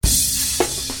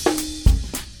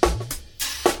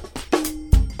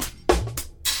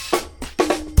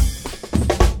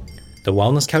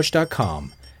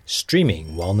thewellnesscouch.com,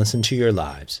 streaming wellness into your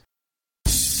lives.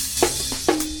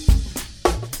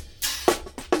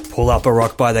 Pull up a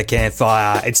rock by the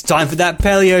campfire. It's time for That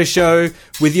Paleo Show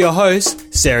with your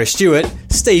hosts, Sarah Stewart,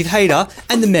 Steve Hayter,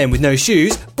 and the man with no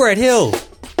shoes, Brett Hill.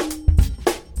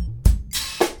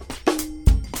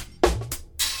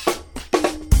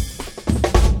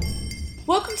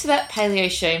 Welcome to That Paleo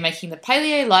Show, making the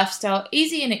paleo lifestyle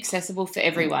easy and accessible for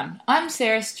everyone. I'm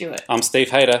Sarah Stewart. I'm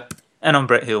Steve Hayter. And I'm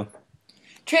Brett Hill.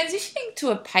 Transitioning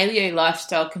to a paleo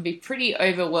lifestyle can be pretty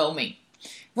overwhelming.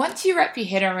 Once you wrap your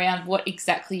head around what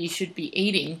exactly you should be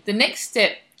eating, the next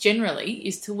step generally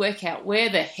is to work out where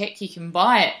the heck you can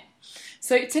buy it.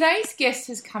 So today's guest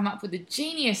has come up with a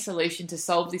genius solution to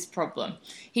solve this problem.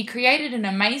 He created an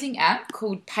amazing app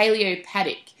called Paleo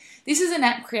Paddock. This is an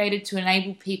app created to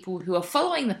enable people who are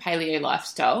following the paleo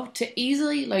lifestyle to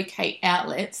easily locate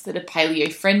outlets that are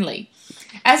paleo friendly.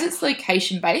 As it's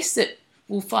location based, it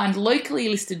will find locally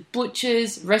listed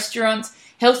butchers, restaurants,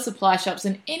 health supply shops,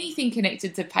 and anything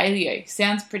connected to paleo.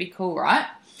 Sounds pretty cool, right?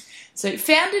 So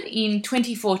founded in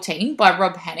 2014 by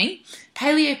Rob Hanning,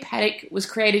 Paleo Paddock was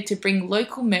created to bring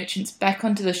local merchants back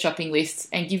onto the shopping lists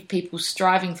and give people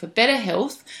striving for better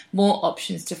health more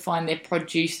options to find their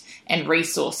produce and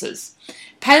resources.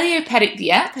 Paleo Paddock,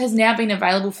 the app, has now been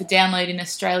available for download in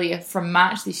Australia from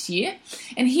March this year.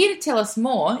 And here to tell us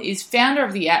more is founder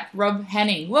of the app, Rob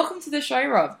Hanning. Welcome to the show,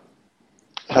 Rob.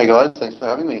 Hey guys, thanks for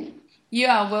having me. You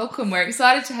are welcome. We're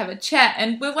excited to have a chat,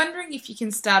 and we're wondering if you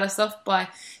can start us off by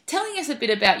telling us a bit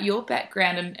about your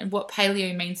background and what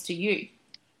paleo means to you.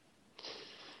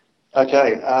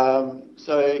 Okay,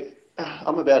 so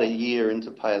I'm about a year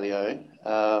into paleo.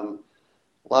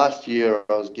 Last year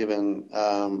I was given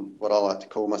what I like to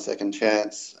call my second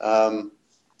chance. I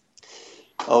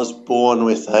was born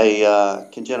with a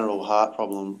congenital heart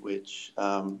problem, which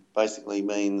basically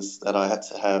means that I had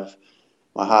to have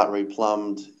my heart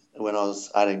replumbed when I was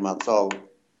 18 months old.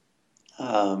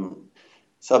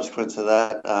 Subsequent to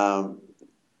that,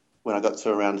 when I got to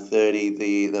around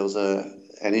 30, there was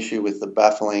an issue with the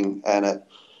baffling, and it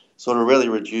sort of really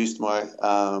reduced my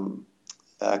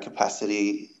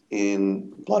capacity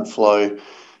in blood flow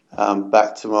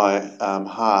back to my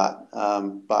heart.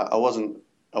 But I wasn't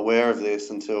aware of this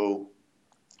until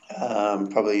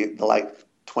probably the late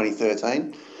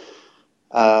 2013.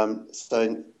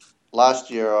 So last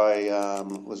year I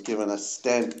was given a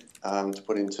stent to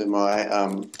put into my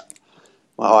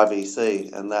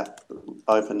IVC, and that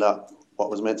opened up what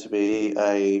was meant to be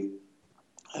a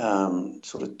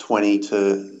sort of 20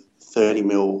 to 30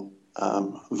 mil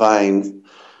vein.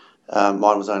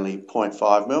 Mine was only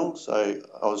 0.5 mil, so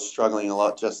I was struggling a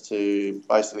lot just to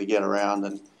basically get around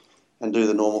and do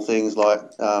the normal things like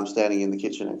standing in the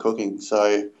kitchen and cooking.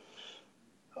 So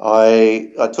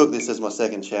I took this as my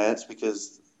second chance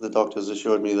because the doctors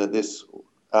assured me that this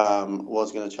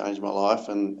was going to change my life,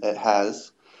 and it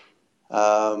has.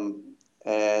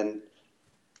 And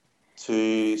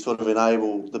to sort of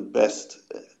enable the best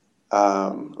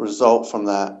result from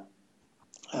that,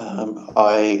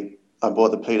 I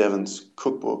bought the Pete Evans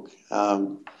cookbook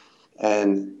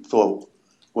and thought,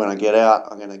 when I get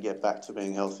out, I'm going to get back to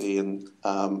being healthy and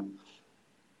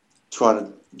trying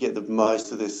to get the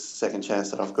most of this second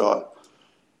chance that I've got.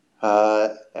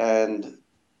 And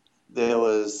there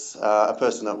was a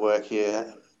person at work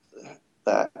here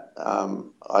that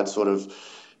I'd sort of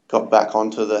got back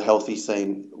onto the healthy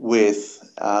scene with,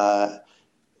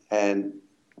 and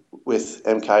with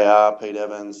MKR, Pete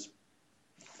Evans,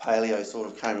 paleo sort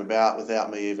of came about without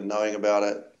me even knowing about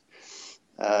it.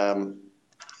 And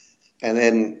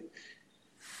then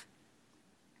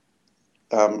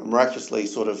miraculously,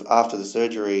 sort of after the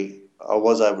surgery, I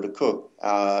was able to cook.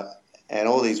 And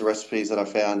all these recipes that I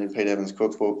found in Pete Evans'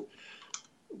 cookbook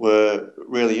were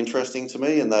really interesting to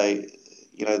me, and they,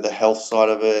 you know, the health side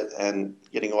of it and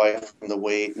getting away from the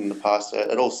wheat and the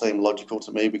pasta, it all seemed logical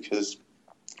to me because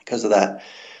of that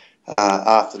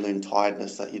afternoon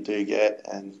tiredness that you do get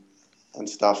and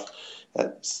stuff.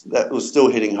 That was still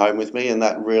hitting home with me, and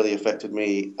that really affected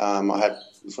me. I had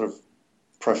sort of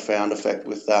profound effect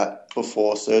with that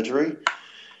before surgery.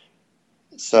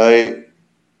 So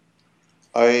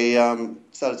I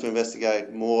started to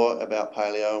investigate more about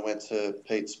paleo and went to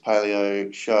Pete's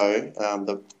paleo show,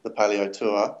 the paleo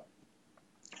tour,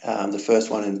 the first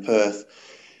one in Perth.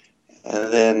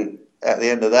 And then at the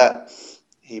end of that,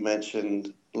 he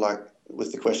mentioned, like,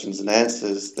 with the questions and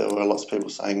answers, there were lots of people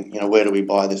saying, you know, where do we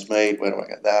buy this meat? Where do I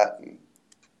get that? And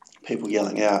people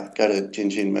yelling out, go to Gin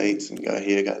Gin Meats and go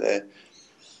here, go there.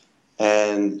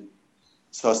 And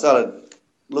so I started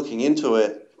looking into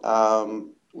it,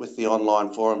 with the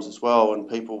online forums as well, and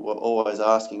people were always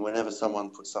asking whenever someone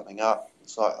put something up,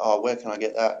 it's like, oh, where can I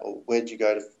get that? Or where'd you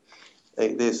go to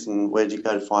eat this? And where'd you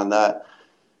go to find that?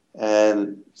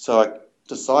 And so I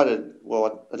decided,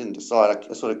 well, I didn't decide,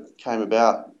 I sort of came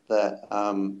about that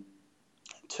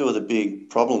two of the big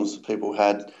problems that people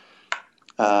had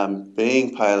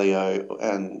being paleo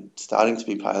and starting to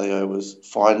be paleo was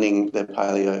finding their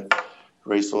paleo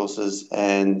resources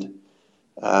and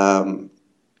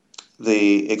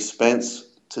the expense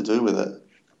to do with it.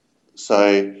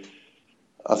 So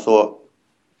I thought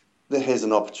here's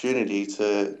an opportunity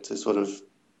to sort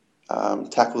of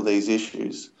tackle these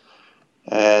issues.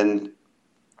 And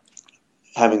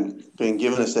having been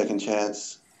given a second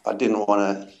chance, I didn't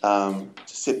want to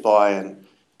sit by and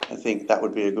think that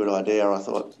would be a good idea. I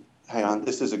thought, hang on,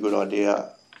 this is a good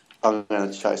idea. I'm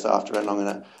going to chase after it, and I'm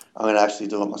going to actually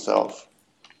do it myself.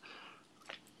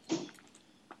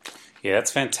 Yeah,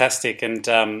 that's fantastic,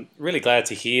 and really glad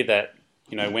to hear that.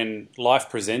 You know, when life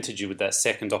presented you with that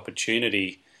second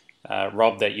opportunity,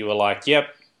 Rob, that you were like,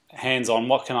 "Yep, hands on.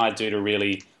 What can I do to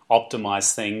really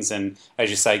optimize things?" And as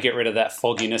you say, get rid of that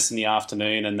fogginess in the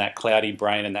afternoon and that cloudy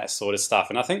brain and that sort of stuff.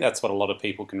 And I think that's what a lot of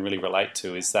people can really relate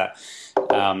to, is that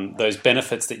those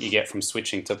benefits that you get from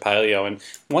switching to paleo. And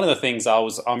one of the things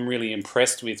I'm really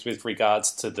impressed with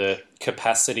regards to the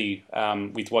capacity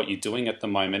with what you're doing at the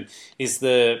moment is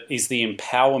the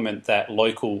empowerment that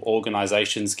local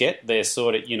organisations get. They're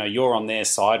sort of, you're on their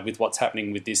side with what's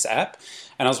happening with this app.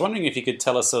 And I was wondering if you could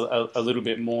tell us a little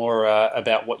bit more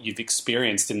about what you've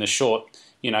experienced in the short,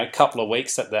 couple of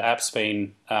weeks that the app's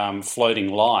been floating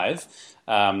live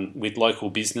with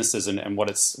local businesses and what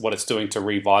it's doing to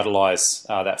revitalise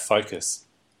that focus.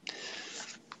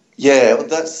 Yeah, well,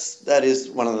 that is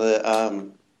one of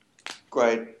the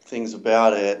great things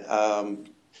about it.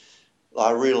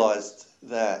 I realised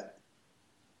that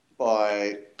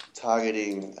by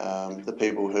targeting the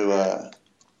people who are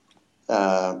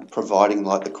providing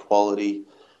like the quality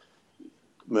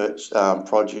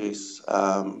produce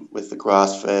with the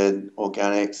grass-fed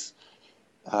organics,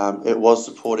 it was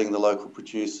supporting the local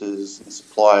producers and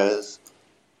suppliers,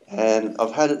 and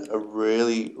I've had a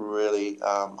really, really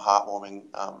heartwarming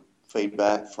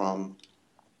feedback from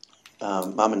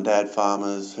mum and dad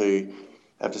farmers who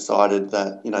have decided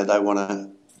that they want to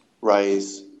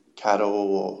raise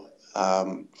cattle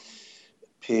or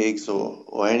pigs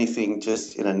or anything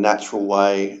just in a natural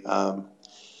way.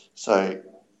 So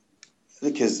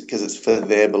because it's for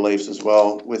their beliefs as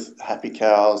well, with happy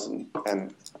cows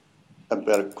and a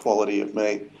better quality of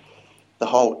meat. The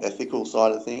whole ethical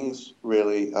side of things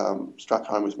really struck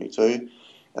home with me too,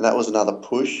 and that was another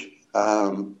push.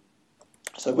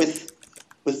 So with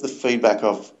the feedback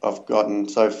I've gotten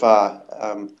so far,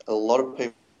 a lot of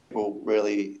people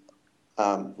really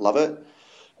love it,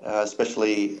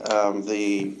 especially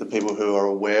the people who are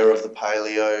aware of the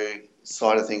paleo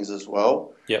side of things as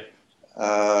well. Yep.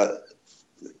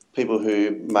 People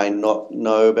who may not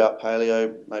know about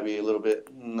paleo, maybe a little bit,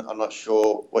 I'm not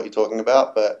sure what you're talking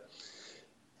about, but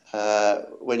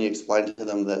when you explain to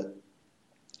them that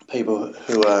people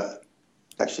who are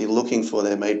actually looking for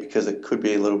their meat because it could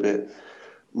be a little bit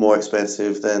more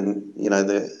expensive than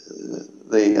the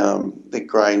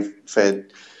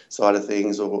grain-fed side of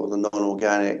things or the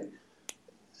non-organic,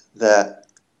 that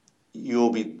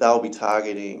they'll be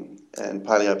targeting, and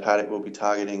Paleo Paddock will be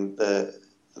targeting the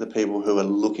people who are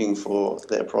looking for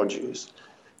their produce.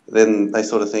 Then they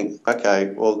sort of think,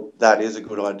 okay, well, that is a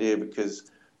good idea, because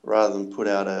rather than put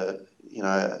out an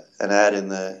ad in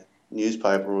the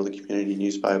newspaper or the community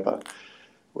newspaper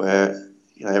where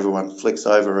everyone flicks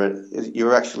over it,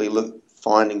 you're actually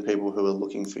finding people who are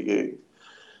looking for you.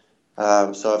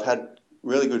 So I've had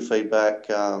really good feedback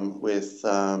with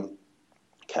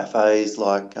cafes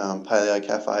like Paleo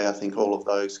Cafe. I think all of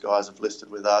those guys have listed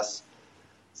with us.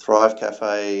 Thrive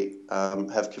Cafe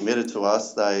have committed to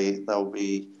us. They'll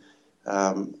be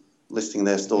listing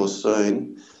their stores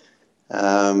soon,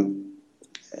 and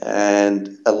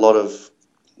a lot of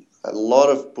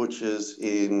butchers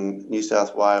in New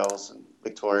South Wales and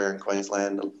Victoria and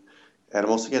Queensland, and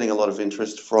I'm also getting a lot of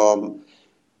interest from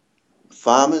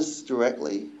farmers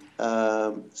directly.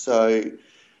 So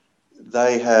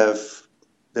they have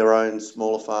their own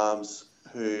smaller farms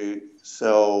who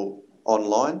sell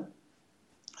online,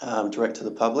 direct to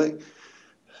the public,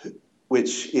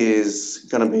 which is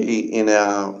going to be in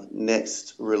our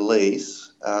next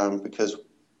release, because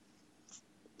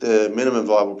the minimum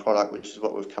viable product, which is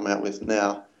what we've come out with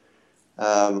now,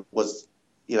 was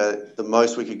the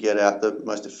most we could get out, the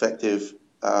most effective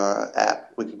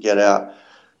app we could get out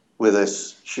with a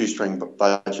shoestring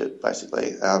budget,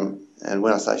 basically. And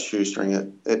when I say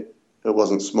shoestring, it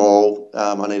wasn't small.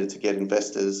 I needed to get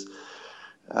investors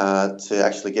to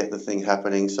actually get the thing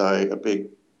happening. So a big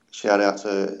shout out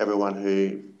to everyone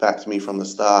who backed me from the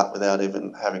start without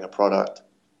even having a product.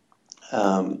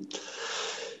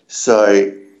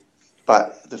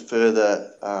 But the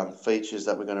further features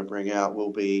that we're going to bring out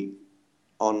will be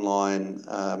online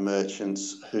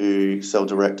merchants who sell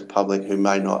direct to public who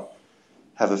may not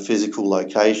have a physical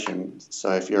location.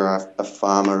 So if you're a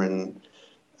farmer in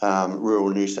rural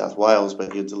New South Wales,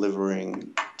 but you're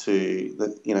delivering to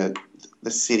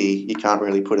the city, you can't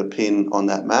really put a pin on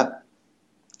that map.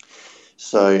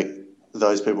 So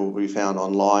those people will be found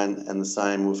online, and the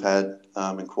same, we've had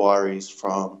inquiries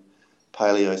from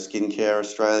Paleo Skincare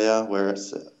Australia, where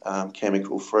it's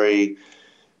chemical free,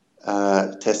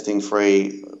 testing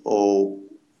free, all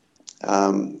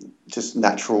just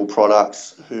natural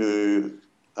products who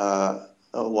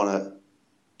want to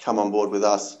come on board with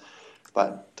us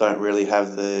but don't really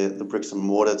have the bricks and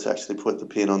mortar to actually put the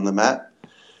pin on the map.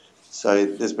 So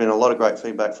there's been a lot of great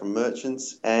feedback from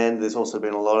merchants, and there's also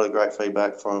been a lot of great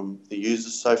feedback from the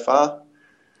users so far.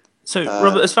 So,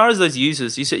 Robert, as far as those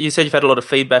users, you said you've had a lot of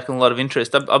feedback and a lot of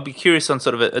interest. I'll be curious on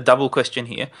sort of a double question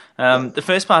here. The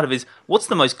first part of it is, what's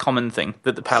the most common thing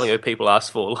that the paleo people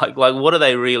ask for? Like what are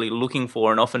they really looking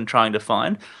for and often trying to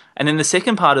find? And then the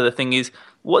second part of the thing is,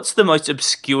 what's the most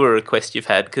obscure request you've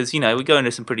had? Because, we go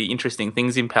into some pretty interesting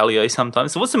things in paleo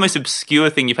sometimes. So what's the most obscure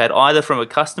thing you've had, either from a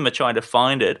customer trying to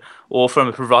find it or from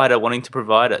a provider wanting to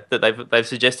provide it, that they've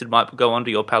suggested might go onto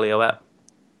your paleo app?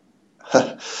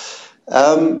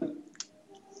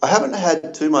 I haven't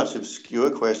had too much obscure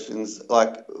questions.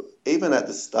 Like, even at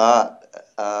the start,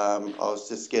 I was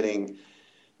just getting,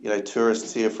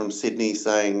 tourists here from Sydney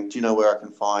saying, do you know where I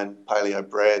can find paleo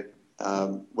bread?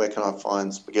 Where can I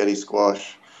find spaghetti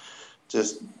squash?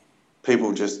 Just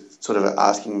people just sort of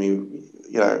asking me,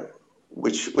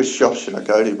 which shop should I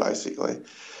go to, basically.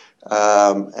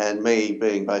 And me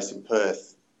being based in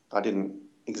Perth, I didn't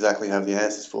exactly have the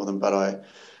answers for them, but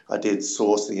I did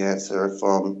source the answer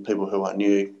from people who I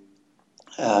knew,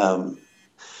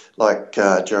 like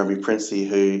Jeremy Princey,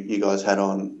 who you guys had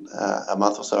on a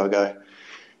month or so ago.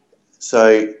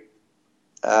 So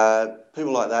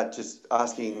people like that just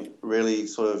asking really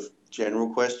sort of general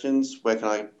questions. Where can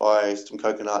I buy some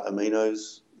coconut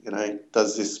aminos?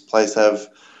 Does this place have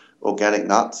organic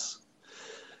nuts?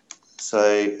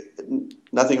 So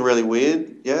nothing really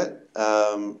weird yet,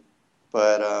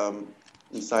 but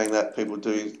in saying that, people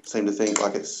do seem to think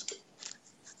like it's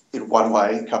in one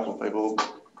way. A couple of people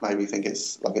maybe think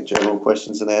it's like a general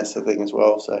questions and answer thing as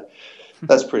well. So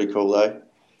that's pretty cool, though.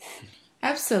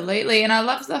 Absolutely, and I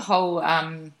love the whole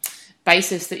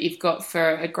basis that you've got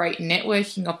for a great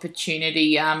networking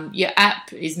opportunity. Your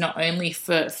app is not only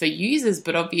for users,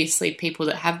 but obviously people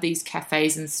that have these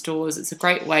cafes and stores. It's a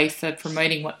great way for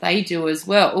promoting what they do as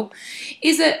well.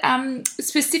 Is it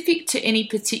specific to any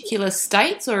particular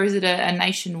states, or is it a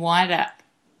nationwide app?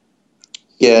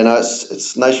 Yeah, no,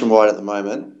 it's nationwide at the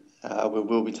moment. We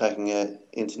will be taking it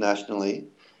internationally.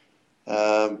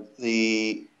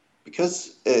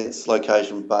 Because it's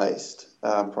location based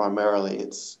primarily,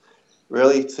 it's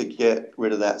really to get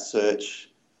rid of that search,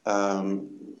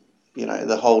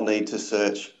 the whole need to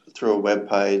search through a web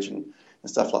page and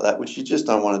stuff like that, which you just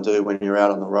don't want to do when you're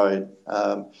out on the road.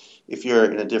 If you're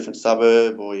in a different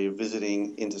suburb or you're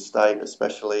visiting interstate,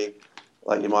 especially,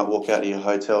 like you might walk out of your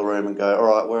hotel room and go, all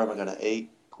right, where am I going to eat?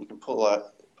 You can pull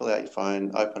out your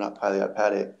phone, open up Paleo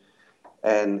Paddock,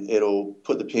 and it'll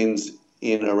put the pins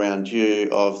in and around you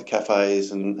of the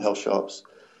cafes and health shops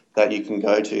that you can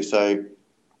go to. So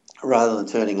rather than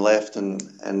turning left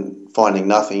and finding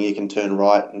nothing, you can turn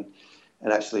right and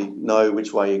actually know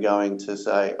which way you're going to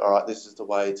say, all right, this is the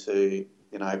way to,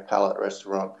 Palette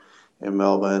Restaurant in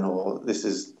Melbourne, or this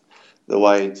is the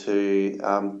way to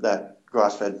that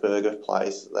grass-fed burger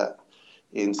place that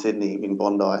in Sydney, in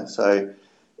Bondi. So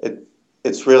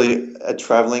it's really a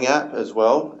travelling app as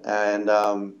well. And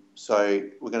so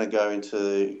we're going to go into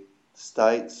the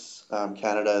States,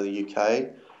 Canada, the UK,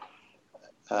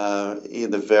 in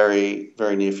the very,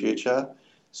 very near future.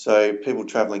 So people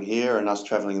travelling here and us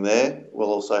travelling there will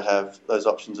also have those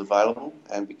options available.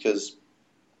 And because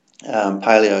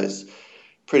paleo is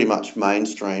pretty much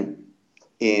mainstream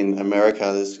in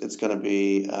America, it's going to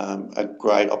be a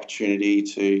great opportunity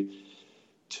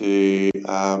to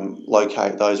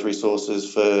locate those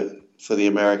resources for the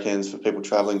Americans, for people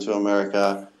travelling to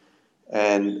America,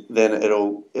 and then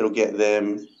it'll get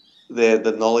them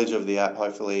the knowledge of the app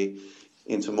hopefully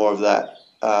into more of that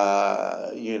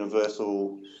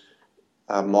universal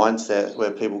mindset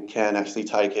where people can actually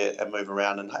take it and move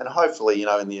around, and hopefully,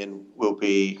 in the end, will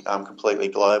be completely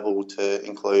global to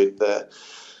include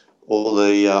all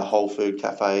the whole food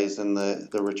cafes and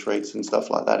the retreats and stuff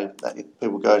like that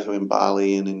people go to in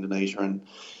Bali and Indonesia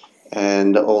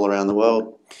and all around the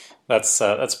world.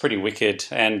 That's pretty wicked.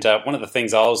 And one of the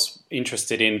things I was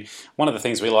interested in, one of the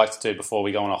things we like to do before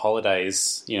we go on a holiday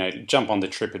is, jump on the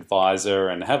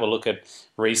TripAdvisor and have a look at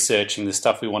researching the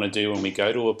stuff we want to do when we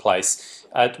go to a place.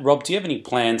 Rob, do you have any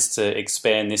plans to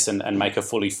expand this and make a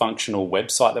fully functional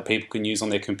website that people can use on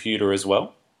their computer as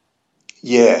well?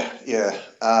 Yeah,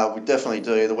 we definitely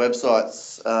do. The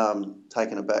website's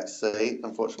taken a back seat.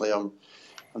 Unfortunately, I'm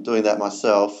doing that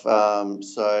myself.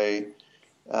 Once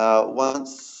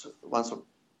I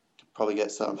probably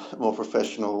get some more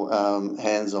professional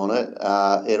hands on it,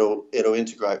 it'll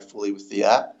integrate fully with the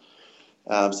app.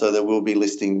 So there will be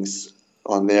listings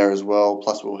on there as well.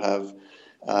 Plus, we'll have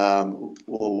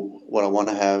what I want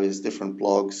to have is different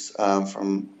blogs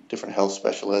from different health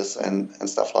specialists and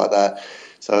stuff like that.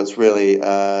 So it's really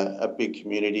a big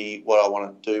community. What I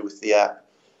want to do with the app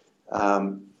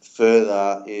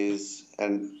further is,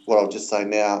 and what I'll just say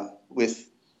now, with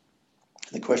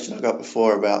the question I got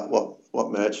before about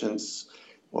what merchants,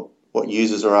 what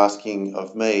users are asking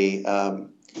of me,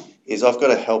 is I've got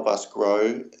a help us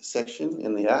grow section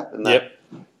in the app, and that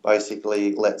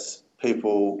basically lets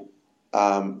people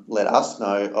let us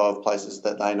know of places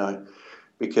that they know,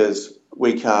 because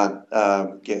we can't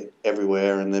get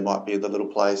everywhere, and there might be the little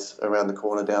place around the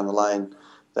corner down the lane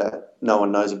that no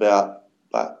one knows about,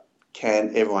 but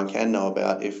everyone can know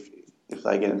about if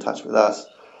they get in touch with us.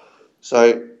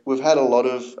 So we've had a lot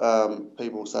of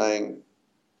people saying,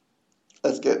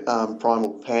 let's get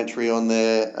Primal Pantry on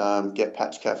there, get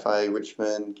Patch Cafe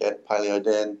Richmond, get Paleo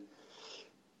Den,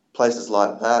 places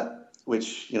like that,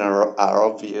 which are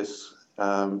obvious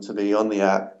to be on the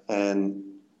app, and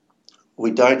we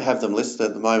don't have them listed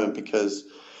at the moment because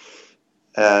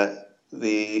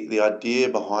the idea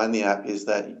behind the app is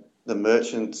that the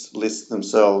merchants list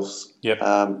themselves. Yep.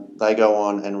 They go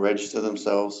on and register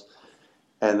themselves,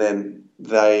 and then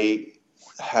they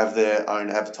have their own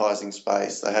advertising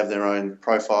space. They have their own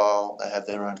profile. They have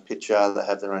their own picture. They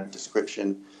have their own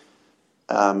description.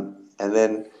 And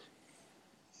then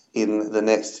in the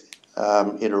next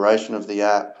iteration of the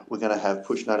app, we're going to have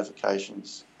push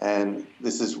notifications. And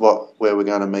this is where we're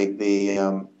going to meet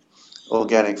the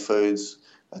organic foods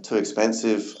are too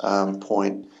expensive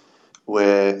point,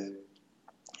 where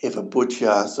if a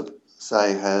butcher,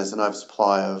 say, has an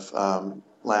oversupply of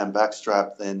lamb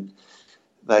backstrap, then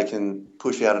they can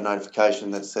push out a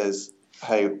notification that says,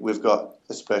 hey, we've got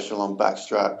a special on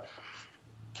backstrap,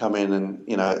 come in and,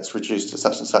 it's reduced to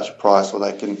such and such a price. Or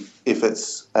they can, if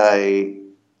it's a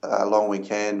long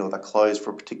weekend or they're closed for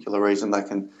a particular reason, they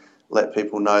can let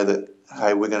people know that,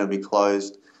 hey, we're going to be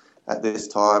closed at this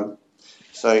time.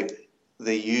 So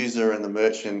the user and the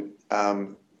merchant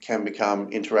can become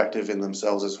interactive in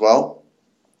themselves as well.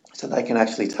 So they can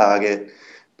actually target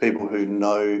people who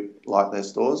like their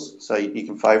stores. So you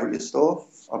can favourite your store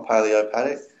on Paleo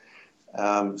Paddock.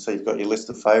 So you've got your list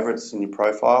of favourites in your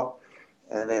profile.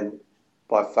 And then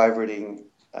by favouriting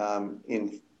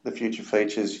in the future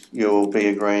features, you'll be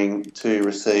agreeing to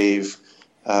receive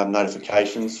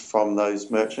notifications from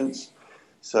those merchants.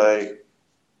 So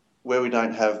where we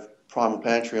don't have Primal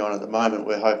Pantry on at the moment,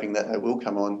 we're hoping that they will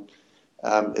come on.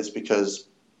 It's because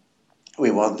we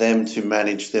want them to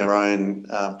manage their own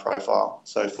profile.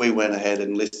 So if we went ahead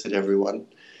and listed everyone,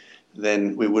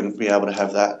 then we wouldn't be able to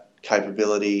have that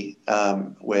capability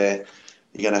where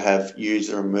you're going to have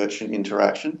user and merchant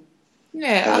interaction.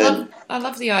 Yeah, I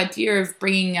love the idea of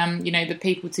bringing the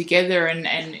people together, and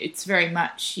it's very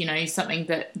much something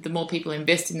that the more people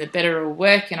invest in, the better it'll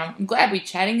work. And I'm glad we're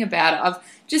chatting about it.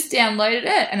 I've just downloaded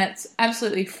it, and it's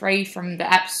absolutely free from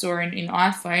the App Store in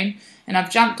iPhone. And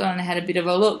I've jumped on and had a bit of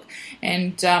a look.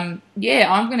 And I'm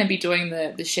going to be doing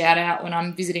the shout out when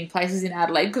I'm visiting places in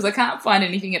Adelaide, because I can't find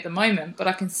anything at the moment, but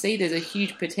I can see there's a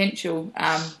huge potential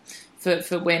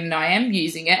for when I am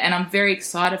using it. And I'm very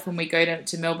excited when we go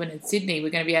to Melbourne and Sydney.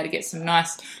 We're going to be able to get some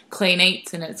nice clean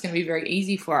eats, and it's going to be very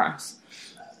easy for us.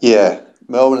 Yeah,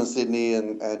 Melbourne and Sydney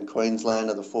and Queensland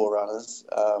are the forerunners.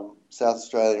 South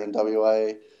Australia and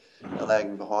WA are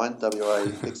lagging behind, WA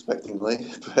expectingly.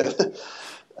 But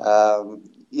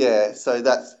so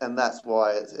that's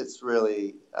why it's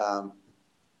really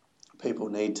people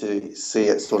need to see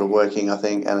it sort of working, I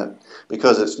think, and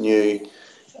because it's new,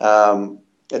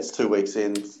 it's 2 weeks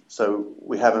in, so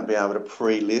we haven't been able to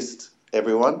pre-list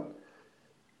everyone.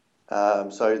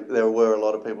 So there were a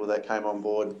lot of people that came on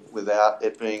board without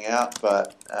it being out,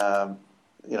 but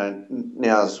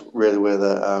now's really where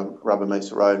the rubber meets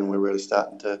the road, and we're really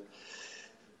starting to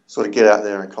sort of get out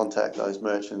there and contact those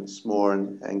merchants more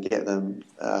and get them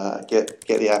get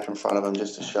the app in front of them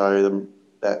just to show them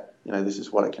that this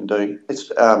is what it can do.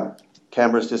 It's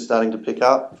Canberra's just starting to pick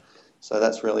up, so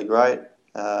that's really great.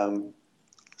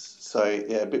 So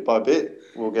yeah, bit by bit,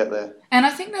 we'll get there. And I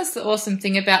think that's the awesome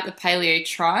thing about the Paleo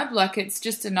Tribe. Like, it's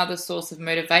just another source of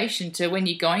motivation to when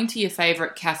you're going to your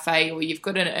favourite cafe, or you've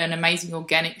got an amazing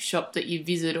organic shop that you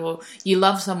visit, or you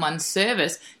love someone's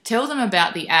service, tell them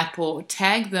about the app or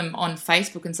tag them on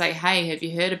Facebook and say, hey, have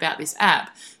you heard about this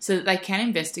app? So that they can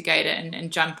investigate it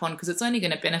and jump on, because it's only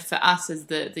going to benefit us as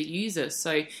the user.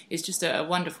 So it's just a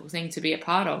wonderful thing to be a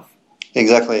part of.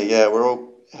 Exactly, yeah. We're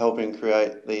all helping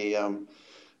create the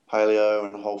paleo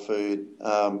and whole food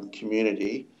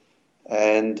community,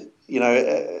 and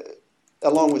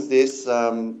along with this,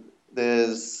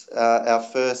 there's our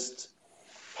first,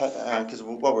 because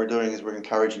what we're doing is we're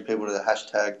encouraging people to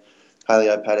hashtag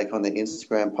Paleo Paddock on their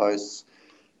Instagram posts,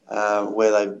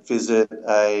 where they visit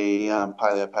a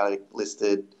Paleo Paddock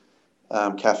listed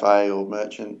cafe or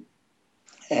merchant,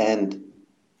 and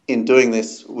in doing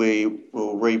this, we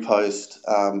will repost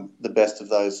the best of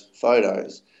those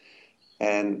photos.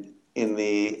 And in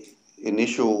the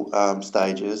initial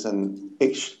stages, and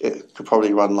it could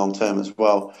probably run long term as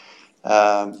well,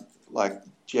 like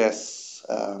Jess,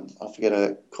 I forget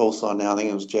her call sign now, I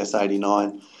think it was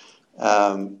Jess89,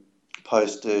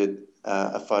 posted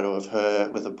a photo of her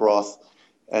with a broth.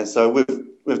 And so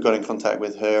we've got in contact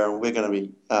with her, and we're going to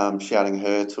be shouting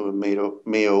her to a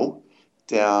meal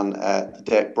down at the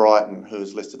Deck Brighton,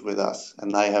 who's listed with us,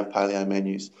 and they have paleo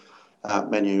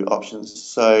menu options.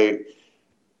 So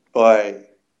by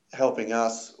helping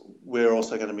us, we're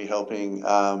also going to be helping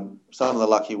some of the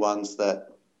lucky ones that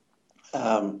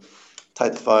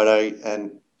take the photo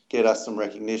and get us some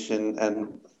recognition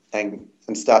and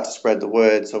start to spread the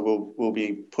word. So we'll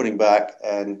be putting back,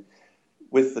 and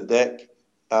with the Deck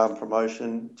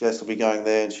promotion, Jess will be going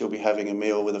there and she'll be having a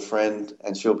meal with a friend,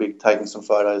 and she'll be taking some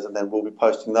photos, and then we'll be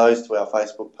posting those to our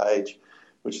Facebook page,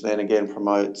 which then again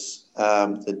promotes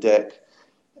the Deck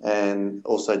and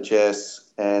also Jess.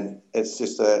 And it's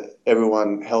just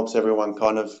everyone helps everyone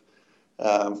kind of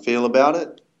feel about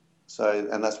it. So,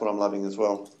 and that's what I'm loving as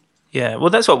well. Yeah, well,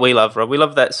 that's what we love, Rob. We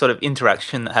love that sort of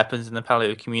interaction that happens in the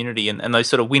paleo community, and those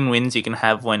sort of win-wins you can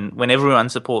have when everyone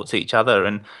supports each other.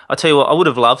 And I tell you what, I would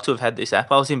have loved to have had this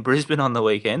app. I was in Brisbane on the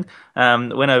weekend,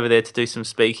 went over there to do some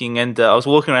speaking, and I was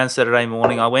walking around Saturday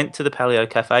morning. I went to the Paleo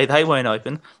Cafe. They weren't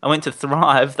open. I went to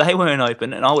Thrive. They weren't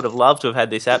open, and I would have loved to have had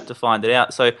this app to find it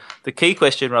out. So the key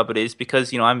question, Robert, is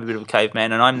because, I'm a bit of a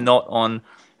caveman and I'm not on...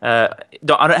 I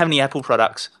don't have any Apple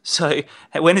products, so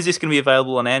when is this going to be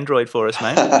available on Android for us,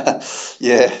 mate?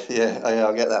 Yeah,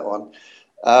 I'll get that one.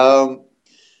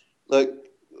 Look,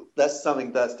 that's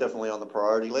something that's definitely on the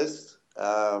priority list.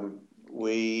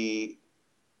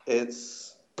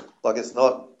 It's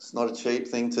not a cheap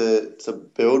thing to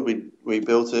build. We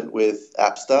built it with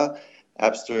Appster.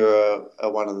 Appster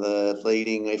are one of the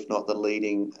leading, if not the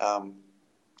leading,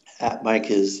 app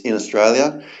makers in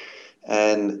Australia,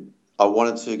 and I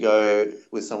wanted to go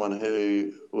with someone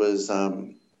who was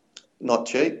not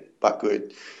cheap but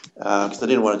good, because I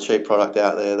didn't want a cheap product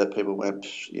out there that people went,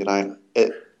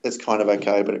 it's kind of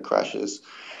okay but it crashes.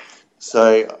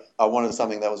 So I wanted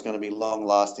something that was going to be long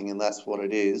lasting, and that's what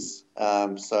it is.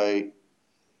 So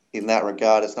in that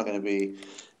regard, it's not going to be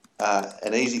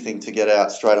an easy thing to get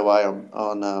out straight away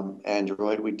on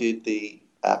Android. We did the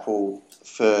Apple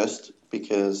first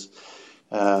because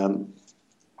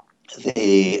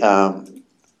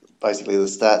basically the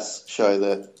stats show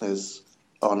that there's,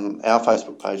 on our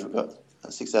Facebook page, we've got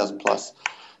 6,000 plus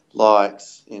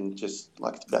likes in just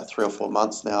like about 3 or 4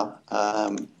 months now.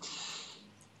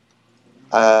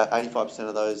 85%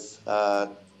 of those are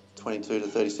 22 to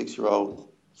 36-year-old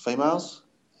females,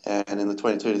 and in the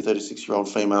 22 to 36-year-old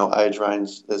female age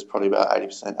range, there's probably about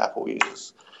 80% Apple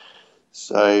users.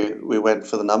 So we went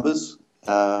for the numbers.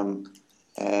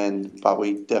 But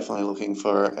we're definitely looking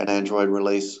for an Android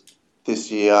release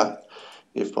this year,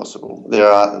 if possible. There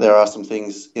are some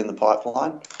things in the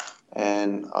pipeline,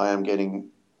 and I am getting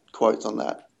quotes on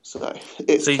that. So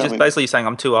you're just basically saying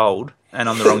I'm too old and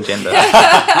I'm the wrong gender. No,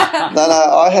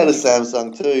 I had a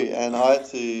Samsung too, and I had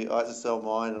to sell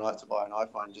mine, and I had to buy an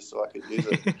iPhone just so I could use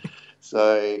it.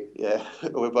 So yeah,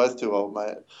 we're both too old,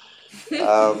 mate.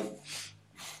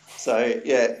 So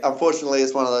yeah, unfortunately,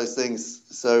 it's one of those things.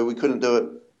 So we couldn't do it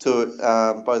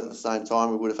both at the same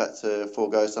time. We would have had to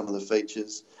forego some of the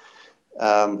features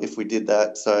if we did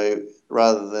that. So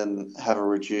rather than have a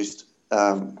reduced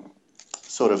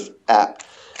sort of app,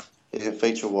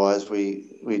 feature-wise,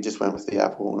 we just went with the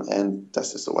Apple, and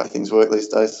that's just the way things work these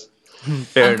days.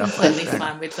 Fair I'm enough. completely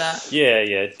fine with that.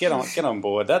 Yeah, get on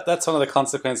board. That's one of the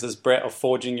consequences, Brett, of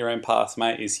forging your own path,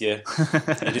 mate. Is you're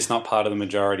just not part of the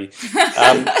majority.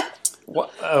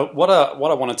 What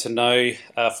I wanted to know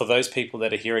for those people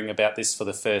that are hearing about this for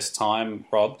the first time,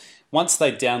 Rob, once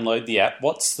they download the app,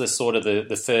 what's the sort of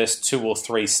the first 2 or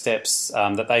 3 steps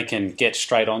that they can get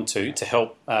straight onto to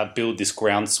help build this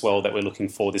groundswell that we're looking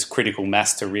for, this critical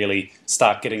mass to really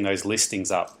start getting those listings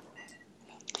up?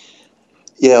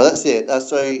 Yeah, well, that's it.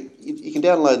 So you can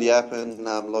download the app and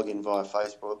log in via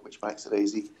Facebook, which makes it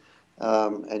easy,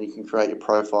 and you can create your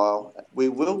profile. We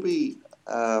will be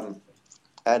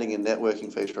adding a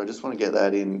networking feature. I just want to get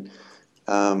that in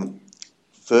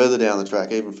further down the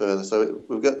track, even further. So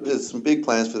there's some big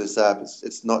plans for this app.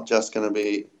 It's not just going to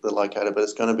be the locator, but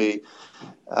it's going to be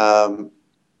a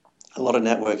lot of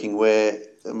networking where,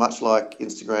 much like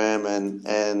Instagram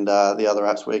and the other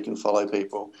apps where you can follow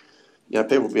people,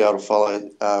 people will be able to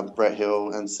follow Brett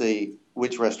Hill and see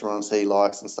which restaurants he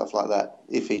likes and stuff like that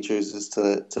if he chooses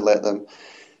to let them.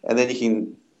 And then you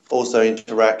can also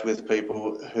interact with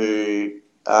people who,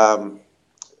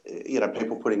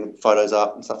 people putting photos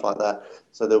up and stuff like that.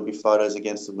 So there'll be photos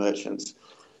against the merchants.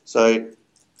 So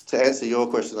to answer your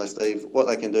question though, Steve, what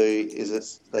they can do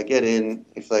is they get in,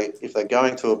 if they're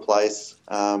going to a place,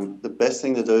 the best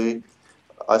thing to do,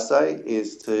 I say,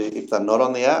 is if they're not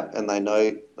on the app and they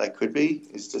know they could be,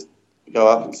 is just go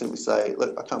up and simply say,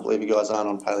 look, I can't believe you guys aren't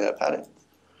on Paleo Paddock.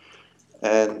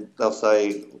 And they'll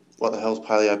say, what the hell's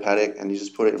Paleo Paddock? And you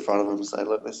just put it in front of them and say,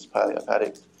 look, this is Paleo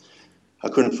Paddock. I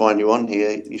couldn't find you on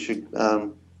here. You should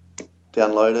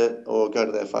download it or go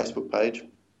to their Facebook page,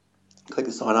 click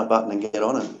the sign up button and get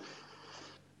on it.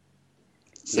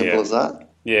 Simple as that.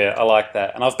 Yeah, I like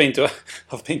that, and I've been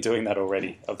doing that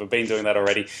already.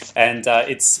 And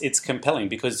it's compelling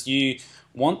because you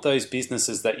want those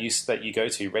businesses that you go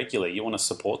to regularly. You want to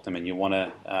support them and you want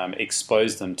to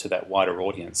expose them to that wider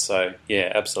audience. So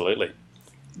yeah, absolutely.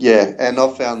 Yeah, and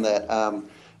I've found that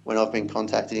when I've been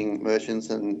contacting merchants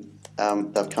and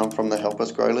they've come from the Help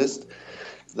Us Grow list,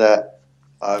 that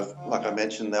like I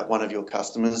mentioned, that one of your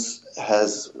customers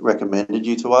has recommended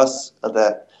you to us,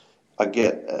 that I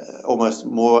get almost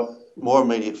more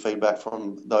immediate feedback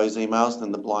from those emails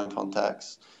than the blind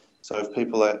contacts. So if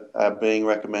people are being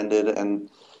recommended and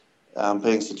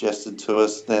being suggested to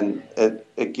us, then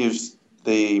it gives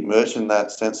the merchant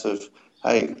that sense of,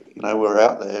 hey, we're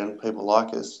out there and people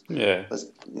like us. Yeah.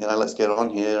 Let's get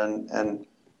on here and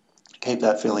keep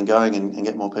that feeling going and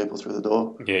get more people through the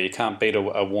door. Yeah, you can't beat a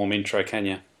warm intro, can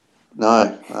you?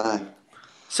 No.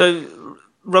 So,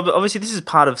 Robert, obviously this is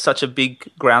part of such a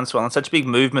big groundswell and such a big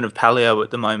movement of paleo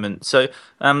at the moment. So,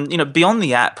 beyond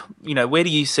the app, where do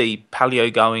you see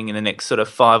paleo going in the next sort of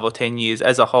 5 or 10 years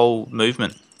as a whole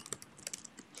movement?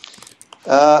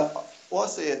 Well, I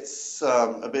see it's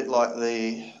a bit like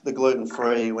the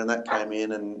gluten-free when that came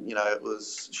in, and it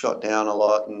was shot down a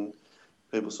lot, and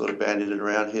people sort of bandied it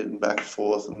around, hitting back and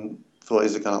forth, and thought,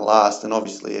 is it going to last? And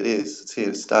obviously it is. It's here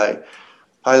to stay.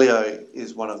 Paleo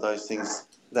is one of those things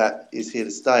that is here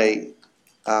to stay.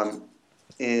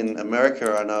 In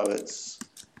America, I know it's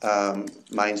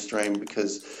mainstream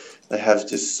because they have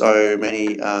just so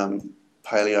many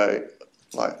paleo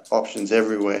options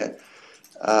everywhere.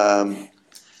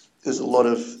 There's a lot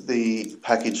of the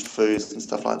packaged foods and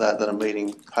stuff like that are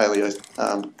meeting paleo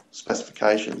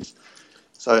specifications.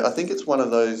 So I think it's one of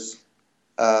those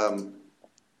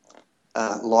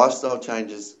lifestyle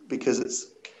changes because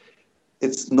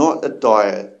it's not a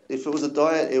diet. If it was a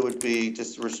diet, it would be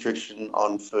just a restriction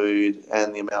on food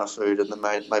and the amount of food and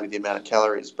maybe the amount of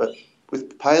calories. But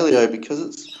with paleo, because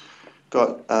it's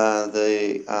got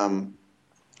the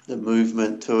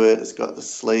movement to it, it's got the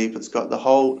sleep, it's got the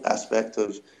whole aspect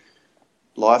of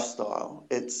lifestyle.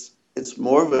 It's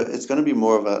going to be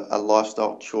more of a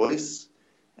lifestyle choice,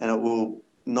 and it will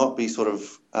not be sort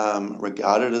of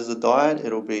regarded as a diet.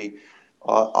 It'll be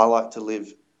I like to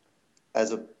live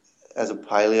as a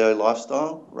paleo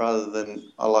lifestyle rather than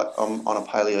I'm on a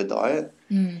paleo diet.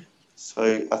 Mm.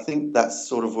 So I think that's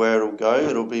sort of where it'll go.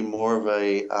 It'll be more of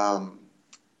a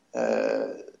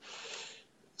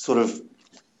sort of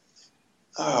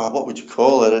what would you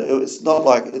call it? It's not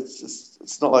like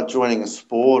it's not like joining a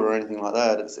sport or anything like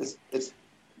that. It's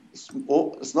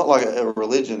not like a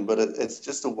religion, but it's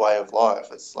just a way of life.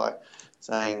 It's like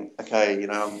saying, okay,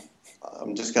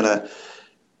 I'm just going to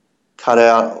cut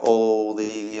out all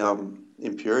the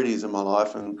impurities in my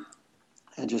life and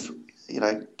just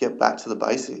get back to the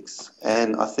basics.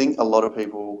 And I think a lot of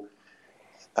people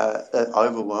are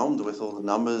overwhelmed with all the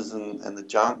numbers and the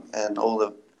junk and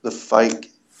all the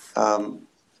fake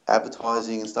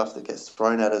advertising and stuff that gets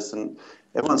thrown at us, and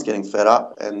everyone's getting fed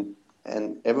up, and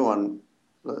everyone,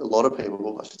 a lot of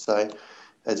people, I should say,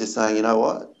 are just saying, you know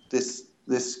what, this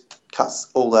cuts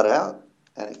all that out,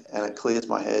 and it clears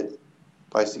my head,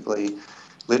 basically,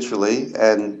 literally,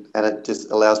 and it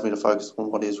just allows me to focus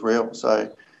on what is real.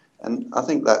 So, and I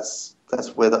think that's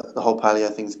where the whole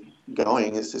paleo thing's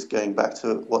going. It's just going back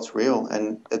to what's real,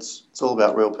 and it's all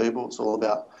about real people. It's all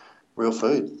about real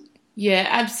food. Yeah,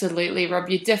 absolutely, Rob.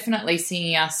 You're definitely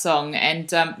singing our song, and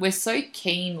we're so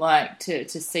keen, to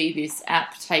see this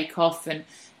app take off and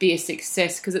be a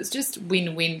success, because it's just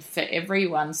win-win for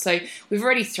everyone. So we've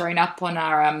already thrown up on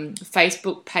our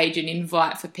Facebook page an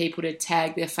invite for people to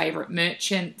tag their favourite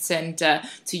merchants and to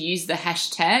use the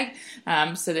hashtag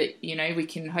so that, we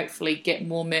can hopefully get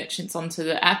more merchants onto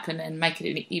the app and make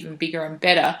it even bigger and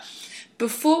better.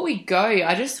 Before we go,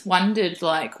 I just wondered,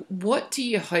 what do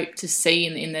you hope to see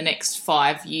in the next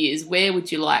 5 years? Where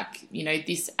would you like,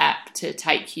 this app to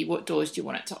take you? What doors do you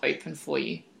want it to open for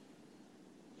you?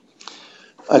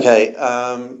 Okay,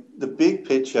 the big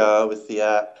picture with the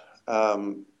app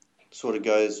sort of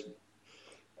goes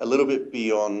a little bit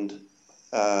beyond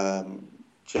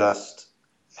just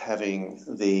having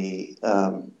the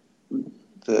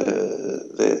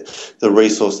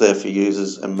resource there for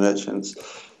users and merchants.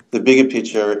 The bigger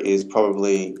picture is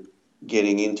probably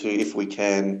getting into, if we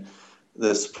can,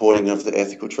 the supporting of the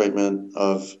ethical treatment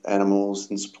of animals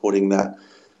and supporting that,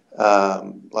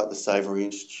 like the Savoury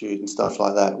Institute and stuff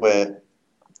like that, where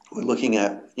we're looking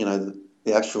at,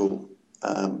 the actual,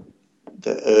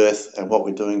 the earth and what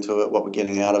we're doing to it, what we're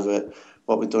getting out of it,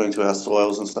 what we're doing to our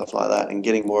soils and stuff like that, and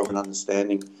getting more of an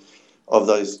understanding of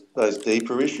those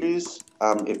deeper issues.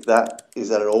 If that is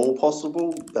at all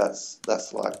possible, that's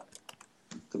like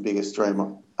the biggest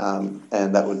dream. And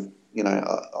that would,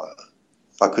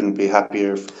 I couldn't be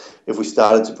happier if we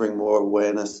started to bring more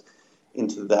awareness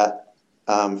into that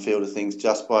field of things,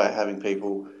 just by having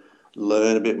people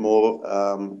learn a bit more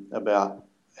about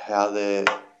how their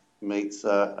meats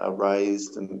are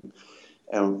raised and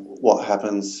what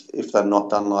happens if they're not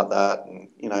done like that, and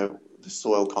the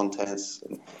soil contents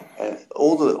and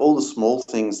all the small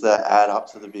things that add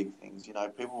up to the big things.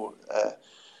 People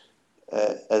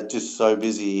are just so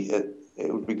busy.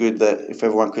 It would be good that if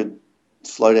everyone could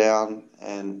slow down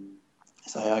and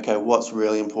say, okay, what's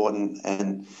really important,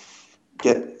 and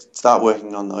start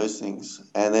working on those things,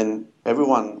 and then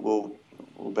everyone will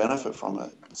benefit from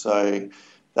it. So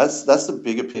that's the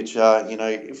bigger picture.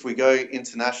 If we go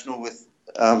international with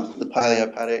the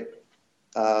Paleo Paddock,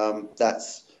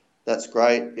 that's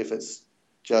great. If it's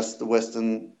just the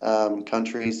Western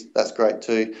countries, that's great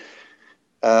too.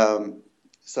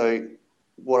 So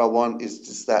what I want is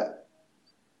just that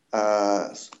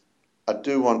I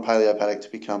do want Paleo Paddock to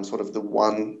become sort of the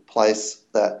one place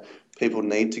that people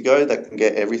need to go that can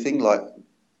get everything. Like,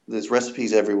 there's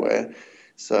recipes everywhere,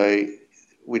 so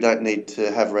we don't need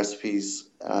to have recipes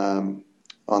on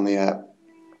the app,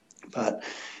 but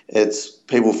it's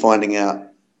people finding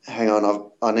out, hang on,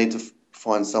 I need to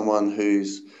find someone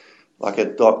who's like a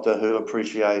doctor who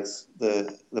appreciates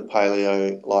the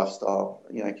paleo lifestyle,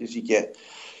 because you get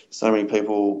so many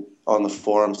people on the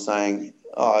forum saying,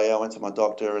 oh yeah, I went to my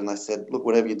doctor and they said, look,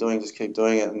 whatever you're doing, just keep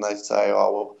doing it. And they say,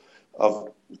 oh, well, I've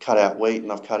cut out wheat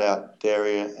and I've cut out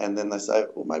dairy. And then they say,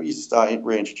 well, maybe you start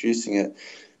reintroducing it.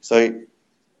 So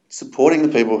supporting the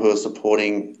people who are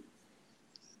supporting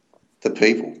the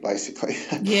people, basically.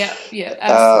 Yeah,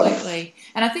 absolutely.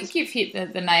 And I think you've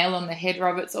hit the nail on the head,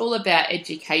 Rob. It's all about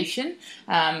education,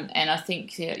 and I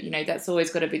think that's always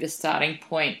got to be the starting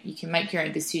point. You can make your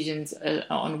own decisions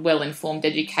on well-informed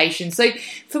education. So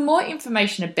for more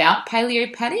information about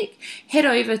Paleo Paddock, head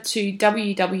over to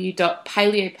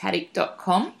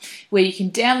www.paleopaddock.com, where you can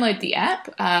download the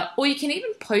app, or you can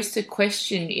even post a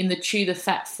question in the Chew the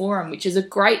Fat forum, which is a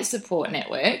great support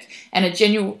network and a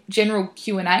general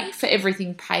Q&A for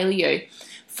everything paleo.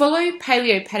 Follow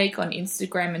Paleo Paddock on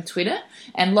Instagram and Twitter,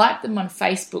 and like them on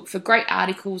Facebook for great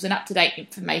articles and up-to-date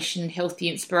information and healthy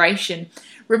inspiration.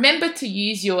 Remember to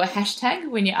use your hashtag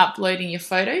when you're uploading your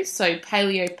photos, so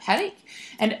Paleo Paddock.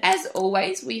 And as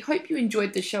always, we hope you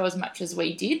enjoyed the show as much as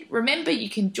we did. Remember, you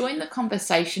can join the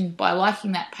conversation by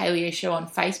liking that Paleo Show on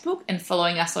Facebook and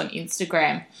following us on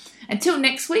Instagram. Until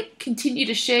next week, continue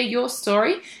to share your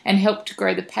story and help to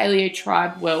grow the Paleo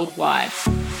tribe worldwide.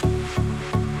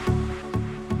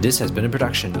 This has been a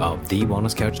production of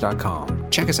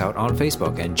TheWellnessCouch.com. Check us out on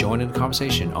Facebook and join in the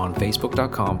conversation on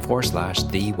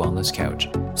Facebook.com/The Wellness Couch.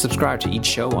 Subscribe to each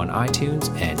show on iTunes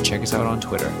and check us out on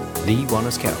Twitter. The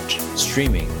Wellness Couch,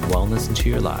 streaming wellness into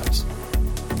your lives.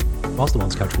 Whilst the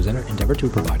Wellness Couch presenter endeavor to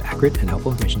provide accurate and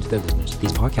helpful information to their listeners,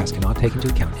 these podcasts cannot take into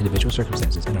account individual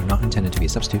circumstances and are not intended to be a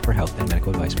substitute for health and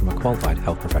medical advice from a qualified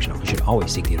health professional. You should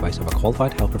always seek the advice of a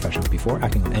qualified health professional before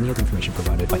acting on any of the information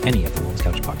provided by any of the Wellness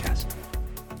Couch podcasts.